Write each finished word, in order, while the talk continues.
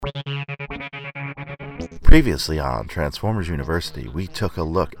Previously on Transformers University, we took a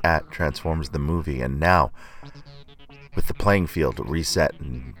look at Transformers the movie, and now, with the playing field reset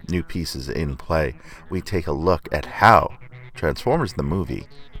and new pieces in play, we take a look at how Transformers the movie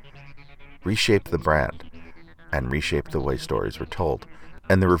reshaped the brand and reshaped the way stories were told,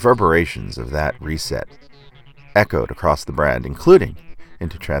 and the reverberations of that reset echoed across the brand, including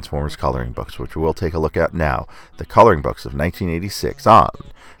into Transformers coloring books, which we'll take a look at now, the coloring books of 1986 on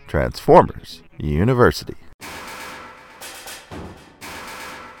Transformers University.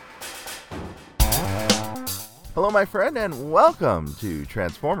 Hello, my friend, and welcome to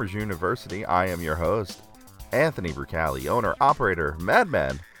Transformers University. I am your host, Anthony Brucali, owner, operator,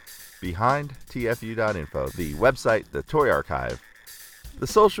 madman, behind TFU.info, the website, the toy archive, the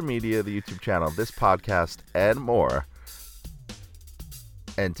social media, the YouTube channel, this podcast, and more.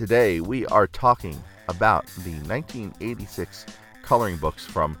 And today we are talking about the 1986 coloring books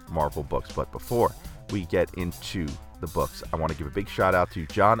from Marvel Books. But before we get into the books, I want to give a big shout out to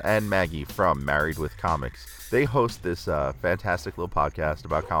John and Maggie from Married with Comics. They host this fantastic little podcast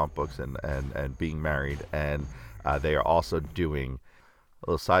about comic books and being married, and they are also doing a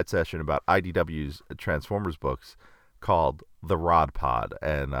little side session about IDW's Transformers books called The Rod Pod,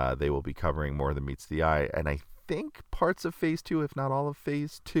 and they will be covering more than meets the eye, and I think parts of Phase 2, if not all of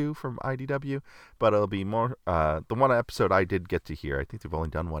Phase 2 from IDW, but it'll be more, the one episode I did get to hear, I think they've only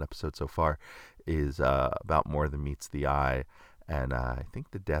done one episode so far, is about More Than Meets the Eye, and I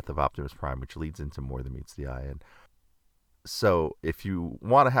think the death of Optimus Prime, which leads into More Than Meets the Eye. And so if you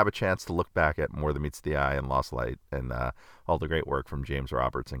want to have a chance to look back at More Than Meets the Eye and Lost Light and all the great work from James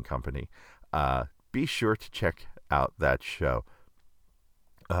Roberts and company, be sure to check out that show,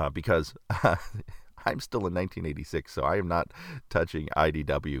 because I'm still in 1986, so I am not touching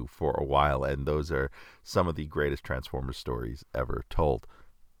IDW for a while, and those are some of the greatest Transformers stories ever told.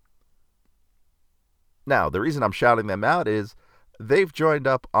 Now, the reason I'm shouting them out is they've joined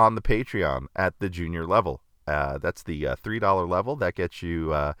up on the Patreon at the junior level. That's the $3 level. That gets you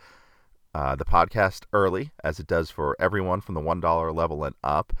the podcast early, as it does for everyone from the $1 level and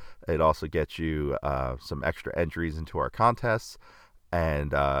up. It also gets you some extra entries into our contests,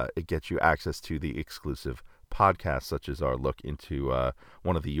 and it gets you access to the exclusive podcasts, such as our look into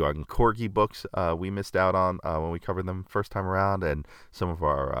one of the Young Corgi books we missed out on when we covered them first time around, and some of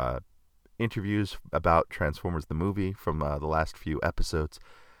our interviews about Transformers the movie from the last few episodes.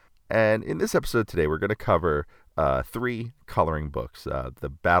 And in this episode today, we're going to cover 3 coloring books: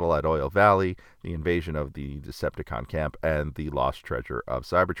 The Battle at Oil Valley, The Invasion of the Decepticon Camp, and The Lost Treasure of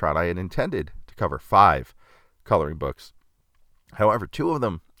Cybertron. I had intended to cover 5 coloring books. However, 2 of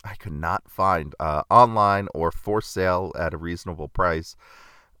them I could not find online or for sale at a reasonable price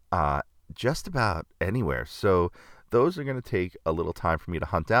just about anywhere. So those are going to take a little time for me to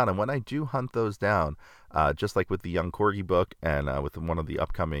hunt down. And when I do hunt those down, just like with the Young Corgi book and with one of the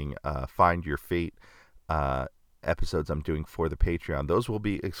upcoming Find Your Fate episodes I'm doing for the Patreon, those will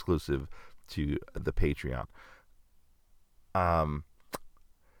be exclusive to the Patreon.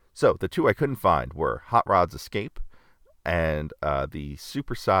 So the 2 I couldn't find were Hot Rod's Escape and the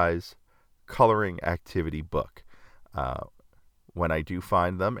Supersize Coloring Activity book. When I do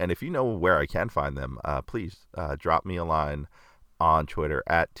find them, and if you know where I can find them, please drop me a line on Twitter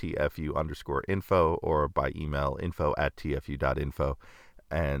at TFU_info or by email info@tfu.info.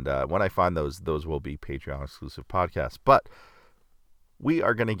 And when I find those will be Patreon exclusive podcasts. But we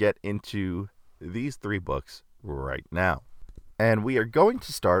are going to get into these 3 books right now. And we are going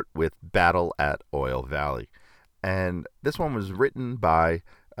to start with Battle at Oil Valley. And this one was written by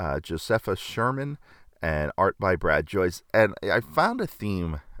Josepha Sherman and art by Brad Joyce. And I found a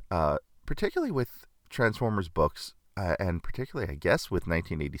theme, particularly with Transformers books, and particularly, I guess, with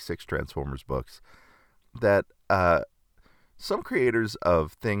 1986 Transformers books, that some creators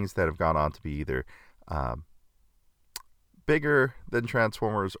of things that have gone on to be either bigger than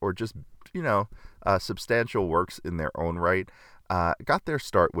Transformers or just, substantial works in their own right, got their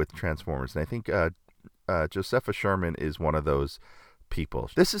start with Transformers. And I think Josepha Sherman is one of those people.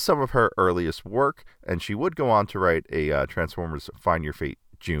 This is some of her earliest work, and she would go on to write a Transformers Find Your Fate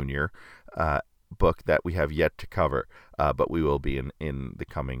Junior book that we have yet to cover, but we will be in the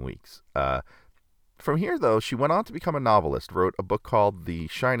coming weeks. From here, though, she went on to become a novelist, wrote a book called The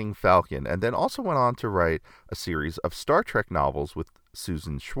Shining Falcon, and then also went on to write a series of Star Trek novels with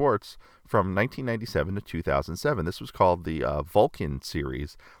Susan Schwartz from 1997 to 2007. This was called the Vulcan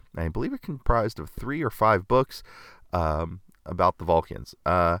series, and I believe it comprised of 3 or 5 books about the Vulcans.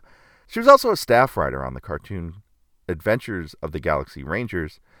 She was also a staff writer on the cartoon Adventures of the Galaxy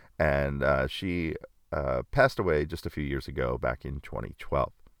Rangers, and she passed away just a few years ago, back in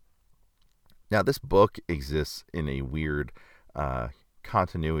 2012. Now, this book exists in a weird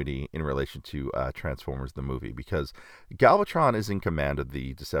continuity in relation to Transformers the movie, because Galvatron is in command of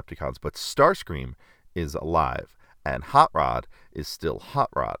the Decepticons, but Starscream is alive, and Hot Rod is still Hot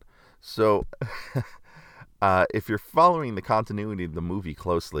Rod. So, if you're following the continuity of the movie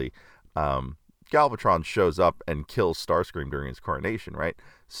closely, Galvatron shows up and kills Starscream during his coronation, right?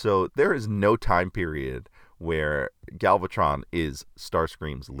 So there is no time period where Galvatron is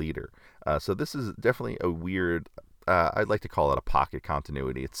Starscream's leader. So this is definitely a weird, I'd like to call it a pocket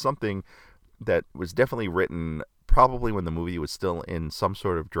continuity. It's something that was definitely written probably when the movie was still in some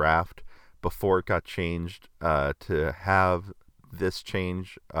sort of draft before it got changed to have this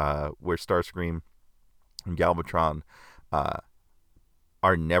change where Starscream and Galvatron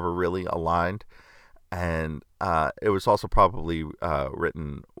are never really aligned. And it was also probably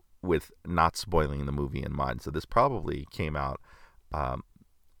written with not spoiling the movie in mind. So this probably came out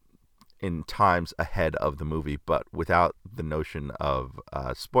in times ahead of the movie, but without the notion of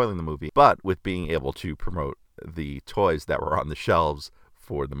spoiling the movie, but with being able to promote the toys that were on the shelves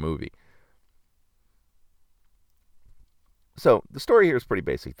for the movie. So the story here is pretty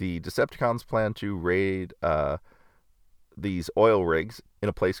basic. The Decepticons plan to raid these oil rigs in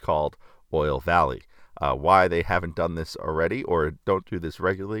a place called Oil Valley. Why they haven't done this already or don't do this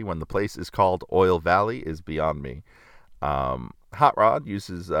regularly when the place is called Oil Valley is beyond me. Hot Rod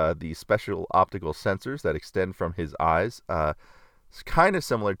uses these special optical sensors that extend from his eyes. It's kind of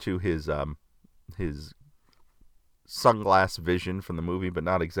similar to his sunglass vision from the movie, but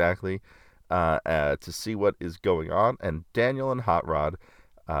not exactly, to see what is going on. And Daniel and Hot Rod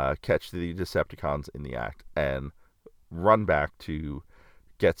catch the Decepticons in the act and run back to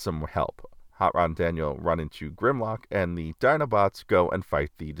get some help. Hot Rod and Daniel run into Grimlock, and the Dinobots go and fight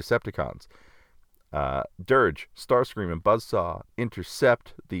the Decepticons. Dirge, Starscream, and Buzzsaw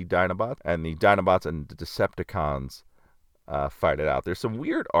intercept the Dinobots, and the Dinobots and the Decepticons fight it out. There's some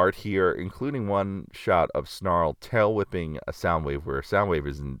weird art here, including one shot of Snarl tail whipping a Soundwave, where Soundwave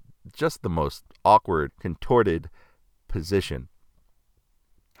is in just the most awkward, contorted position.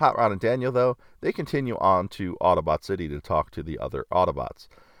 Hot Rod and Daniel, though, they continue on to Autobot City to talk to the other Autobots.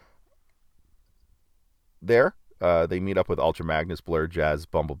 There, they meet up with Ultra Magnus, Blur, Jazz,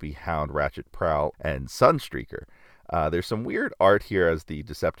 Bumblebee, Hound, Ratchet, Prowl, and Sunstreaker. There's some weird art here as the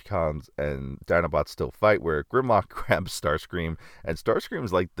Decepticons and Dinobots still fight, where Grimlock grabs Starscream, and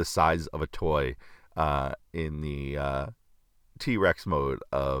Starscream's like the size of a toy in the T-Rex mode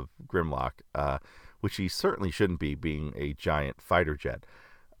of Grimlock, which he certainly shouldn't be, being a giant fighter jet.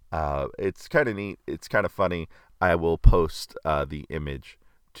 It's kind of neat. It's kind of funny. I will post the image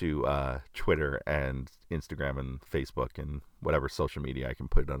to Twitter and Instagram and Facebook and whatever social media I can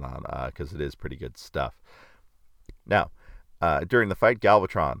put it on, because it is pretty good stuff. Now, during the fight,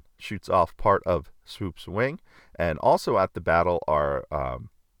 Galvatron shoots off part of Swoop's wing, and also at the battle are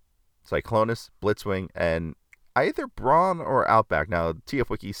Cyclonus, Blitzwing, and either Brawn or Outback. Now,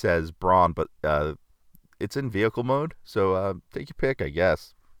 TFWiki says Brawn, but it's in vehicle mode, so take your pick, I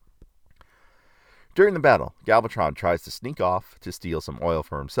guess. During the battle, Galvatron tries to sneak off to steal some oil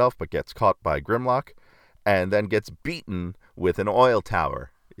for himself, but gets caught by Grimlock, and then gets beaten with an oil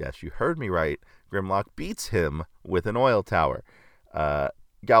tower. Yes, you heard me right. Grimlock beats him with an oil tower.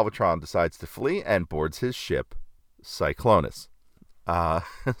 Galvatron decides to flee and boards his ship, Cyclonus.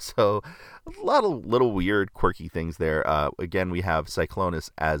 So, a lot of little weird, quirky things there. Again, we have Cyclonus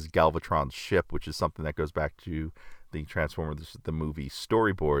as Galvatron's ship, which is something that goes back to the Transformers, the movie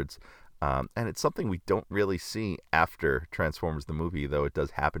storyboards. And it's something we don't really see after Transformers the movie, though it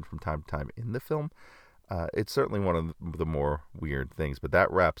does happen from time to time in the film. It's certainly one of the more weird things, but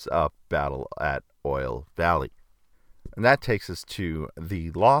that wraps up Battle at Oil Valley. And that takes us to the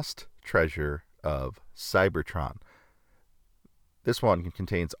Lost Treasure of Cybertron. This one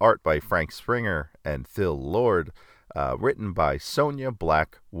contains art by Frank Springer and Phil Lord, written by Sonia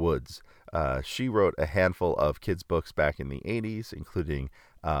Black Woods. She wrote a handful of kids' books back in the 80s, including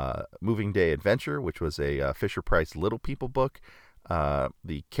Moving Day Adventure, which was a Fisher-Price Little People book,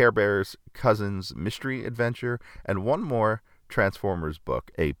 the Care Bears Cousins Mystery Adventure, and one more Transformers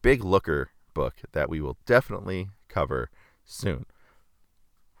book, a Big Looker book that we will definitely cover soon.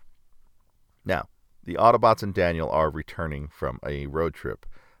 Now, the Autobots and Daniel are returning from a road trip,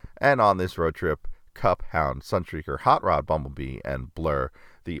 and on this road trip, Cup, Hound, Sunstreaker, Hot Rod, Bumblebee, and Blur,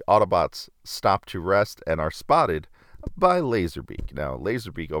 the Autobots stop to rest and are spotted by Laserbeak. Now,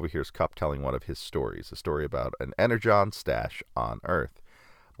 Laserbeak overhears Cup telling one of his stories, a story about an Energon stash on Earth.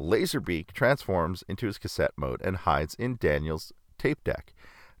 Laserbeak transforms into his cassette mode and hides in Daniel's tape deck.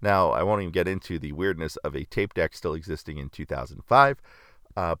 Now, I won't even get into the weirdness of a tape deck still existing in 2005,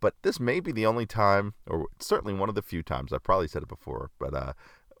 But this may be the only time, or certainly one of the few times, I've probably said it before, but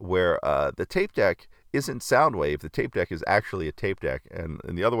where the tape deck isn't Soundwave. The tape deck is actually a tape deck, and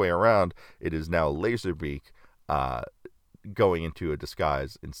the other way around, it is now Laserbeak going into a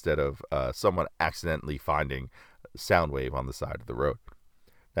disguise instead of someone accidentally finding Soundwave on the side of the road.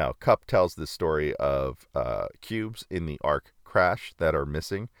 Now, Kup tells this story of cubes in the Ark crash that are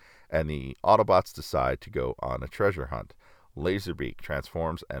missing, and the Autobots decide to go on a treasure hunt. Laserbeak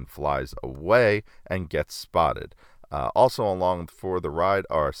transforms and flies away and gets spotted. Also along for the ride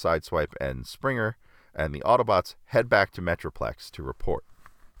are Sideswipe and Springer, and the Autobots head back to Metroplex to report.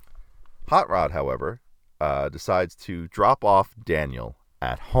 Hot Rod, however, decides to drop off Daniel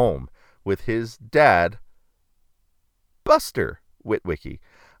at home with his dad, Buster Witwicky,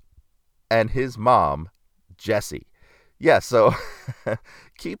 and his mom, Jessie. Yeah, so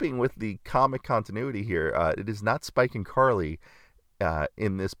keeping with the comic continuity here, it is not Spike and Carly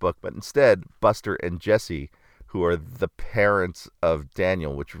in this book, but instead Buster and Jessie, who are the parents of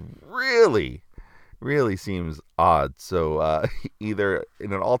Daniel, which really seems odd. So either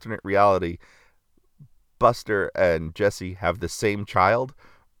in an alternate reality, Buster and Jessie have the same child,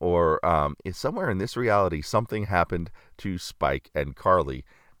 or somewhere in this reality, something happened to Spike and Carly,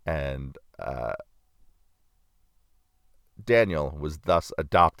 and Daniel was thus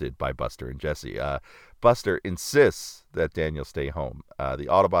adopted by Buster and Jessie. Buster insists that Daniel stay home. The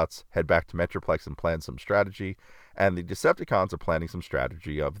Autobots head back to Metroplex and plan some strategy, and the Decepticons are planning some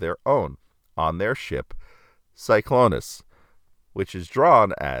strategy of their own on their ship, Cyclonus, which is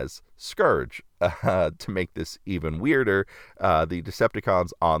drawn as Scourge. To make this even weirder, the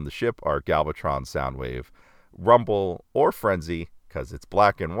Decepticons on the ship are Galvatron, Soundwave, Rumble, or Frenzy, because it's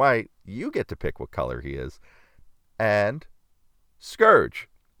black and white. You get to pick what color he is. And Scourge.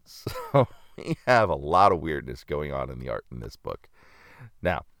 So we have a lot of weirdness going on in the art in this book.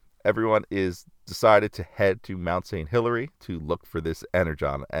 Now, everyone is decided to head to Mount St. Hilary to look for this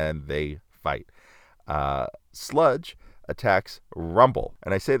Energon, and they fight. Sludge attacks Rumble.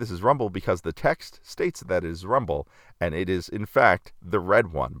 And I say this is Rumble because the text states that it is Rumble, and it is, in fact, the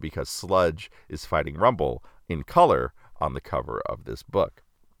red one, because Sludge is fighting Rumble in color on the cover of this book.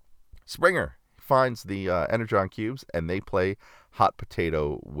 Springer finds the Energon cubes, and they play hot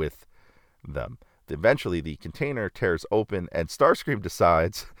potato with them. Eventually, the container tears open, and Starscream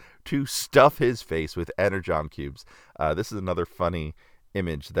decides to stuff his face with Energon cubes. This is another funny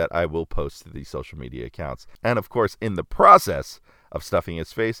image that I will post to the social media accounts. And of course, in the process of stuffing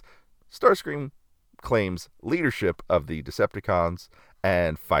his face, Starscream claims leadership of the Decepticons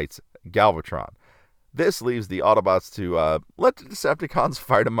and fights Galvatron. This leaves the Autobots to let the Decepticons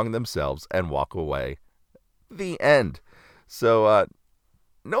fight among themselves and walk away. The end. So,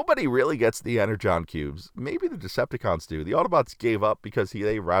 nobody really gets the Energon cubes. Maybe the Decepticons do. The Autobots gave up because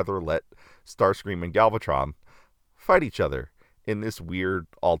they rather let Starscream and Galvatron fight each other in this weird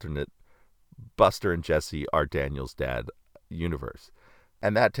alternate Buster and Jessie are Daniel's dad universe.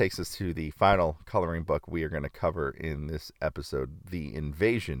 And that takes us to the final coloring book we are going to cover in this episode, The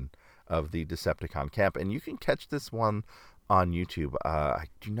Invasion of the Decepticon Camp. And you can catch this one on YouTube. I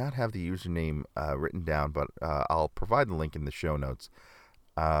do not have the username written down, but I'll provide the link in the show notes.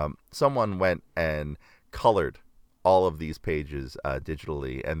 Someone went and colored all of these pages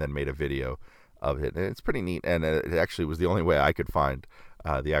digitally and then made a video of it. And it's pretty neat, and it actually was the only way I could find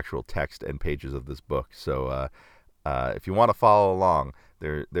the actual text and pages of this book. So if you want to follow along,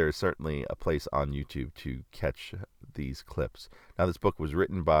 there's certainly a place on YouTube to catch these clips. Now, this book was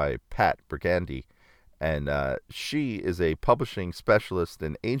written by Pat Burgandy, and she is a publishing specialist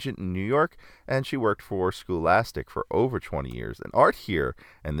and agent in New York, and she worked for Scholastic for over 20 years. And art here,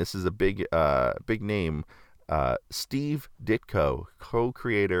 and this is a big name, Steve Ditko,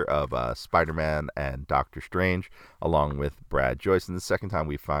 co-creator of Spider-Man and Doctor Strange, along with Brad Joyce. And the second time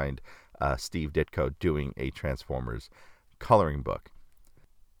we find Steve Ditko doing a Transformers coloring book.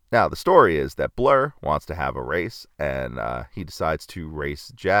 Now, the story is that Blur wants to have a race, and he decides to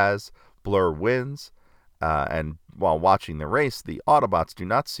race Jazz. Blur wins, and while watching the race, the Autobots do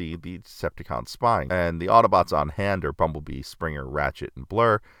not see the Decepticons spying. And the Autobots on hand are Bumblebee, Springer, Ratchet, and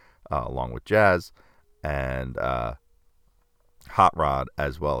Blur, along with Jazz, and Hot Rod,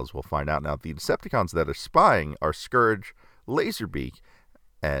 as well, as we'll find out. Now, the Decepticons that are spying are Scourge, Laserbeak,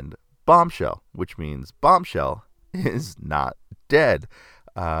 and Bombshell, which means Bombshell is not dead.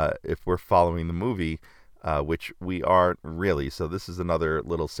 If we're following the movie, which we aren't really. So this is another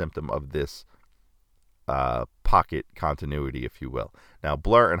little symptom of this pocket continuity, if you will. Now,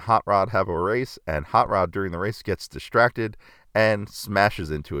 Blur and Hot Rod have a race, and Hot Rod during the race gets distracted and smashes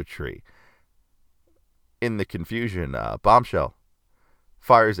into a tree. In the confusion, Bombshell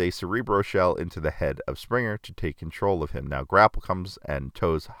fires a Cerebro shell into the head of Springer to take control of him. Now Grapple comes and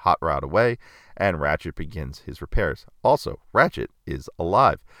tows Hot Rod away, and Ratchet begins his repairs. Also, Ratchet is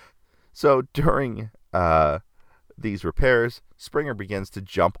alive. So during these repairs, Springer begins to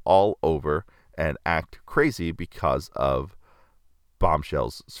jump all over and act crazy because of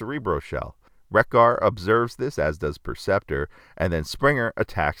Bombshell's Cerebro shell. Wreck-Gar observes this, as does Perceptor, and then Springer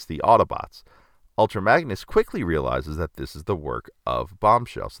attacks the Autobots. Ultra Magnus quickly realizes that this is the work of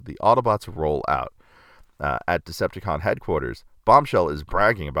Bombshell, so the Autobots roll out. At Decepticon headquarters, Bombshell is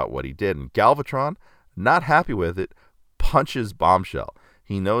bragging about what he did, and Galvatron, not happy with it, punches Bombshell.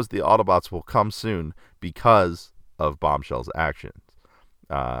 He knows the Autobots will come soon because of Bombshell's actions.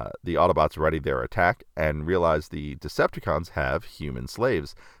 The Autobots ready their attack and realize the Decepticons have human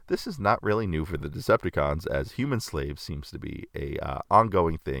slaves. This is not really new for the Decepticons, as human slaves seems to be a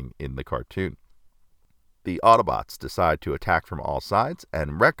ongoing thing in the cartoon. The Autobots decide to attack from all sides,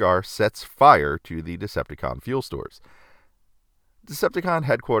 and Wreck-Gar sets fire to the Decepticon fuel stores. Decepticon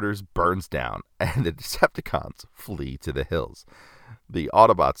headquarters burns down, and the Decepticons flee to the hills. The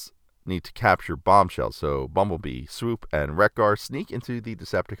Autobots need to capture Bombshell, so Bumblebee, Swoop, and Wreck-Gar sneak into the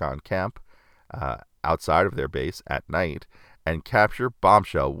Decepticon camp outside of their base at night and capture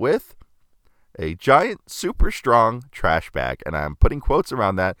Bombshell with a giant, super strong trash bag. And I'm putting quotes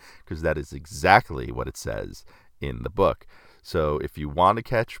around that because that is exactly what it says in the book. So if you want to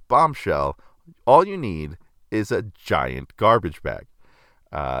catch Bombshell, all you need is a giant garbage bag.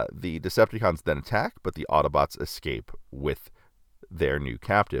 The Decepticons then attack, but the Autobots escape with their new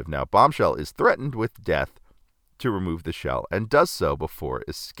captive. Now, Bombshell is threatened with death to remove the shell and does so before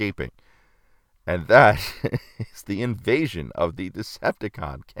escaping. And that is the invasion of the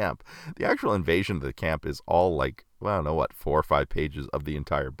Decepticon camp. The actual invasion of the camp is all like, well, I don't know what, 4 or 5 pages of the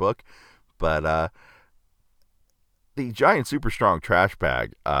entire book. But the giant super strong trash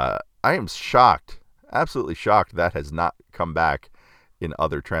bag, I am shocked, absolutely shocked that has not come back in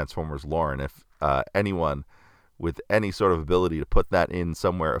other Transformers lore. And if anyone with any sort of ability to put that in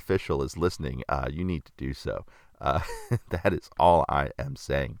somewhere official is listening, you need to do so. That is all I am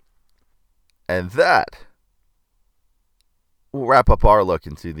saying. And that will wrap up our look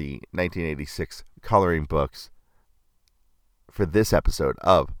into the 1986 coloring books for this episode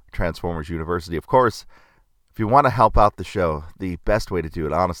of Transformers University. Of course, if you want to help out the show, the best way to do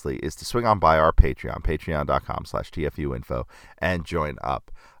it, honestly, is to swing on by our Patreon, patreon.com/TFUinfo, and join up.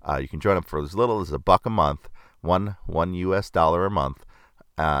 You can join up for as little as $1 a month, $1 US a month,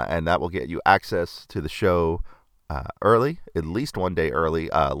 and that will get you access to the show early, at least 1 day early.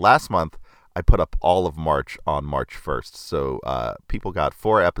 Last month, I put up all of March on March 1st, so people got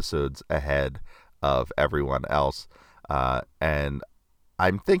 4 episodes ahead of everyone else. And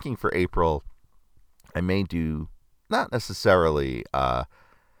I'm thinking for April, I may do not necessarily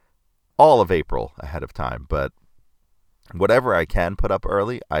all of April ahead of time, but whatever I can put up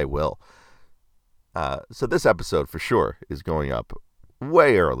early, I will. So this episode for sure is going up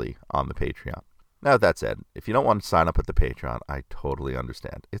way early on the Patreon. Now, that said, if you don't want to sign up at the Patreon, I totally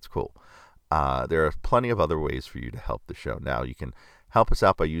understand. It's cool. There are plenty of other ways for you to help the show. Now, you can help us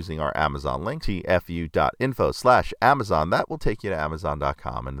out by using our Amazon link, tfu.info/Amazon. That will take you to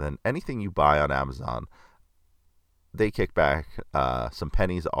Amazon.com. And then anything you buy on Amazon, they kick back some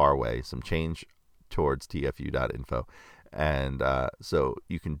pennies our way, some change towards tfu.info. And so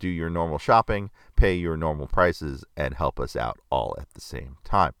you can do your normal shopping, pay your normal prices, and help us out all at the same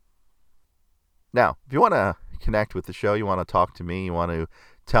time. Now, if you want to connect with the show, you want to talk to me, you want to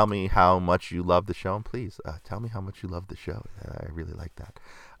tell me how much you love the show, and please tell me how much you love the show. I really like that.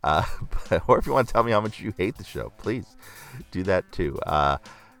 Or if you want to tell me how much you hate the show, please do that too. You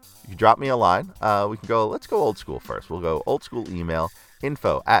can drop me a line. Let's go old school first. We'll go old school email,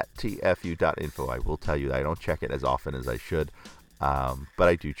 info@tfu.info. I will tell you that I don't check it as often as I should, but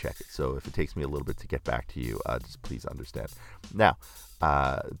I do check it. So if it takes me a little bit to get back to you, just please understand. Now,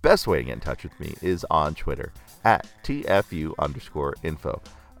 best way to get in touch with me is on Twitter @TFU_info.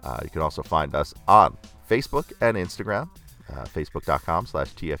 You can also find us on Facebook and Instagram,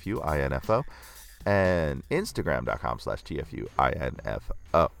 facebook.com/TFUinfo and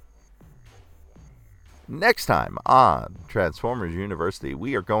instagram.com/TFUinfo. Next time on Transformers University,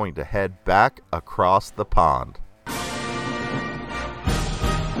 we are going to head back across the pond.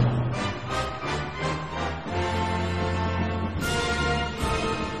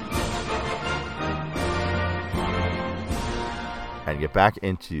 And get back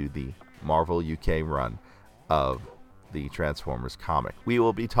into the Marvel UK run of the Transformers comic. We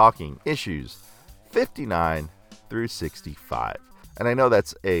will be talking issues 59 through 65. And I know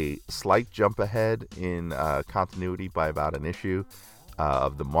that's a slight jump ahead in continuity by about an issue.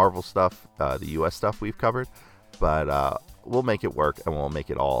 of the Marvel stuff, the US stuff we've covered, but we'll make it work and we'll make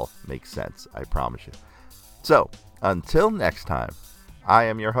it all make sense. I promise you. So, until next time, I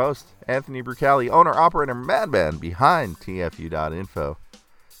am your host, Anthony Brucali, owner, operator, madman behind TFU.info.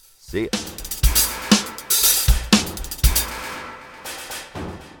 See ya.